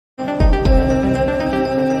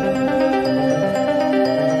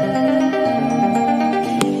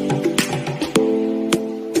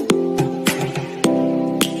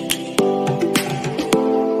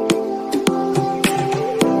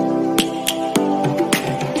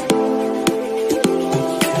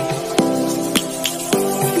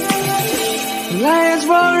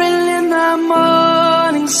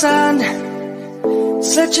morning sun,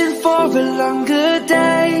 searching for a longer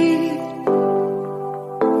day.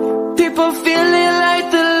 People feeling like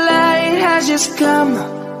the light has just come.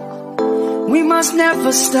 We must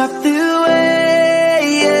never stop the way.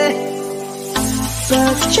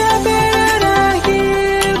 Birds chirping and I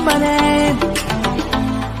hear my name,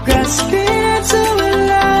 grasping into a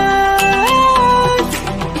life.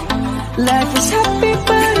 Life is happy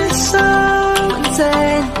but it's so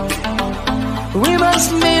insane. We must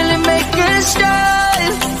merely make a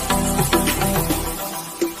start.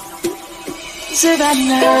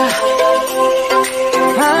 Savannah,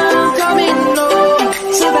 I'm coming home.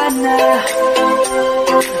 Savannah,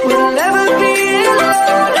 we'll never be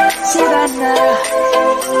alone. Savannah,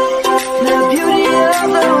 the beauty of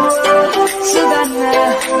the world. Savannah,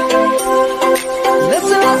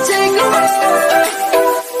 let's all take a walk.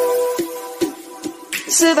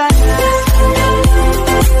 Savannah.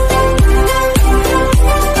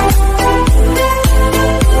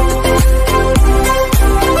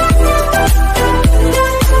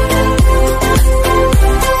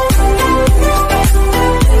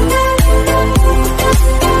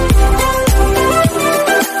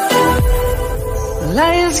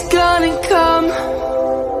 Lion's gonna come.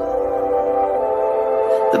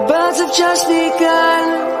 The birds have just begun.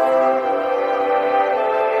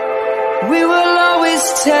 We will always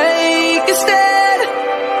take a stand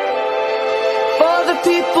for the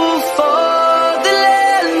people, for the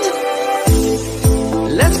land.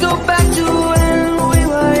 Let's go back to when we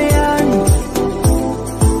were young.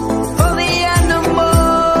 For the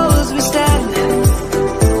animals we stand.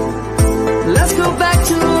 Let's go back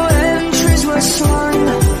to when trees were swung,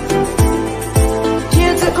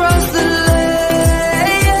 kids across the land.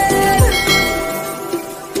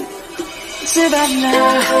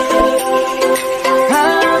 Savannah,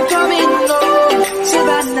 I'm coming home.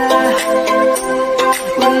 Savannah,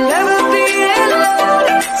 we'll never be alone.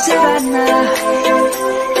 Savannah,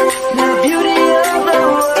 the beauty of the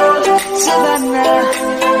world. Savannah,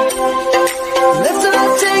 let's all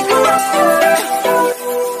take a walk.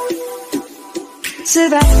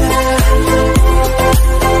 Savannah,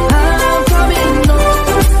 I'm coming home.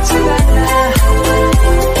 Savannah,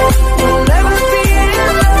 we'll never be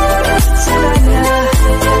alone. Savannah,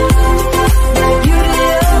 the beauty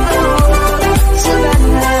of the world.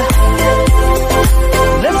 Savannah,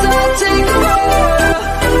 let's all take a walk.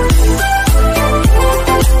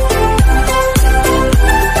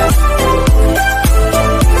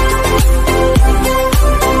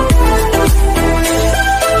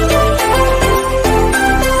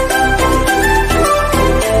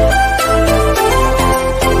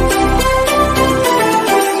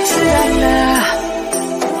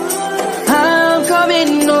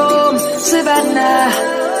 Savannah,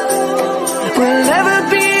 we'll never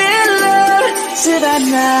be alone.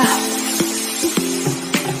 Savannah.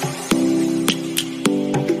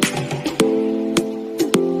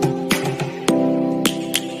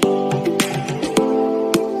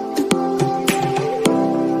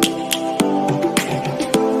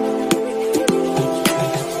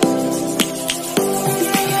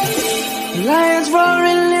 Lions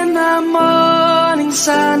roaring in the morning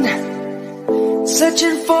sun,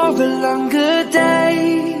 searching for a longer day.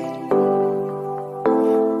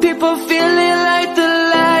 People feeling like the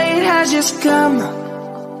light has just come.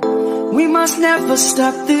 We must never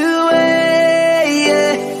stop the way.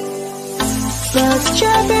 Birds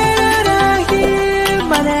chirping and I hear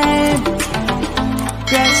my name,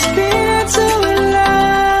 grasping into a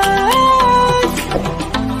life.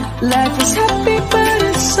 Life is happy but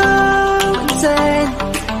it's so insane.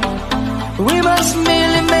 We must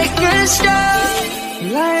merely make a start.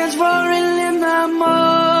 Lions roaring in the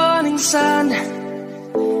morning sun,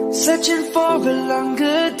 searching for a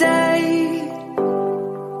longer day.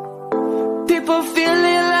 People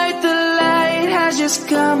feeling like the light has just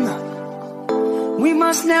come. We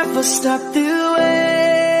must never stop the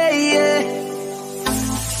way.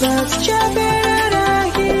 Birds chirping and I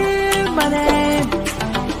hear my name,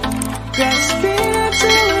 grasping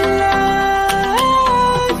into a life.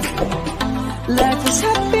 Life is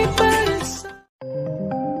happy but it's so.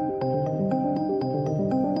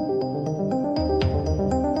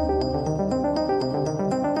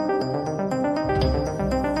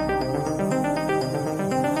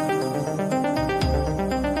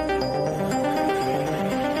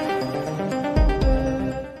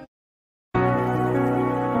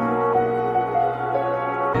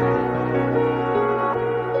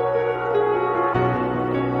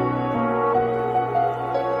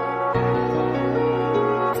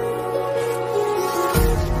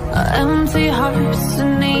 Empty hearts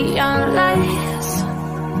and neon lights,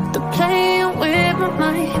 they're playing my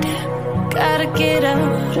mind. Gotta get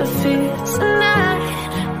out of here tonight.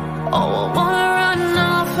 Oh, I wanna run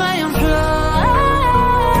off and fly.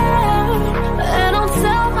 And I'll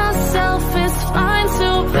tell myself it's fine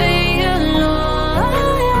to be alone,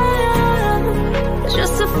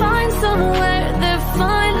 just to find somewhere that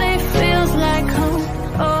finally feels like home.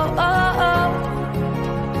 Oh, oh, oh.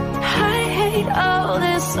 I hate all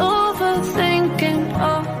this overthinking.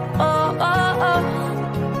 Oh, oh, oh, oh.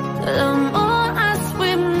 The more I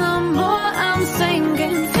swim, the more I'm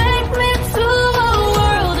sinking. Take me to a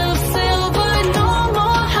world of silver. No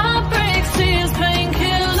more heartbreaks, tears,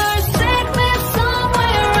 painkillers. Take me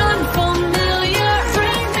somewhere unfamiliar.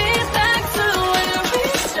 Bring me back to where we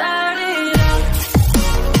started out.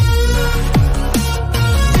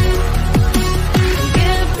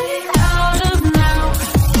 Get me out of now.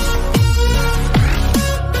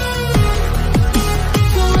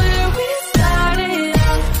 To where we started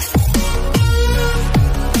out.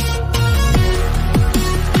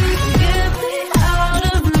 Get me out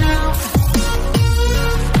of now.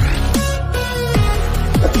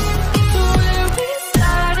 To where we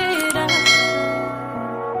started out.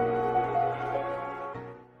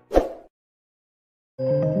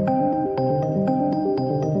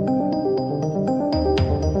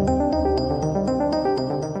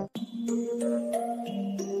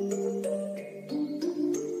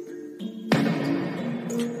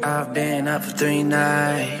 I've been up for 3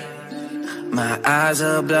 nights. My eyes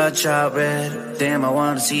are bloodshot red. Damn, I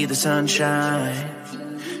wanna see the sunshine.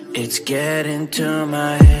 It's getting to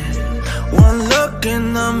my head. One look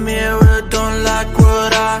in the mirror, don't like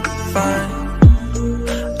what I find.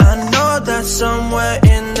 I know that somewhere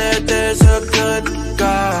in there there's a good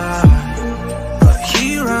guy, but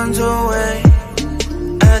he runs away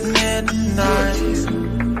at midnight.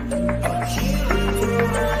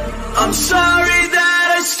 I'm sorry that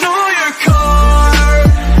I stole your car.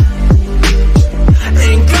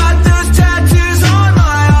 Ain't got those tattoos on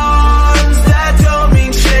my arms that don't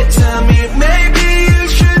mean shit to me. Maybe you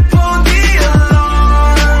should pull the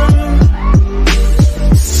alarm,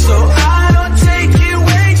 so I don't take you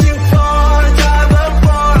way too far. Die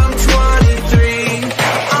before I'm 23.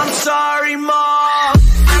 I'm sorry, Mom.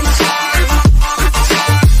 I'm sorry, Mom.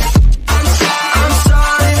 I'm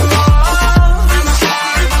sorry, Mom.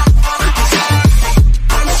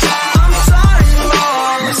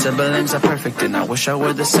 My siblings are perfect and I wish I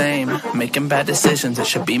were the same. Making bad decisions, it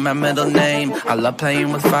should be my middle name. I love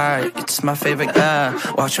playing with fire, it's my favorite.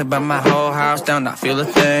 Watch me burn my whole house down, not feel a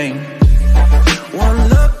thing. One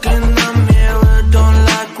look in the mirror, don't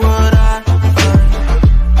like what I find.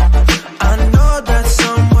 I know that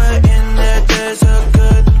somewhere in there there's a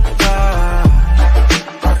good guy,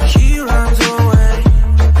 but he runs away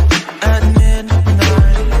at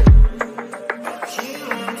midnight.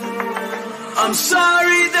 I'm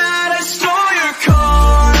sorry that I stole your car.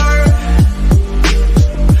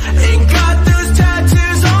 Ain't got those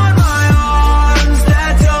tattoos on my arms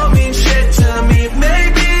that don't mean shit to me.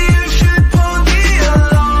 Maybe you should pull the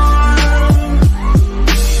alarm,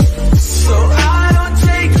 so I don't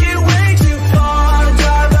take you way too far.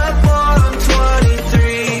 Die before I'm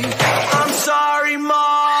 23. I'm sorry,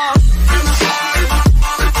 Mom. I'm sorry,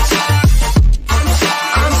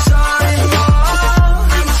 Mom.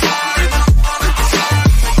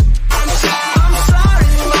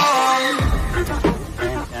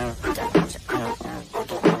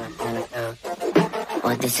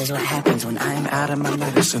 Well, this is what happens when I'm out of my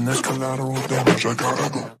medicine. There's collateral damage, I gotta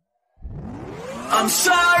go. I'm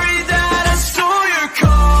sorry that I stole your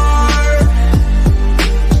car.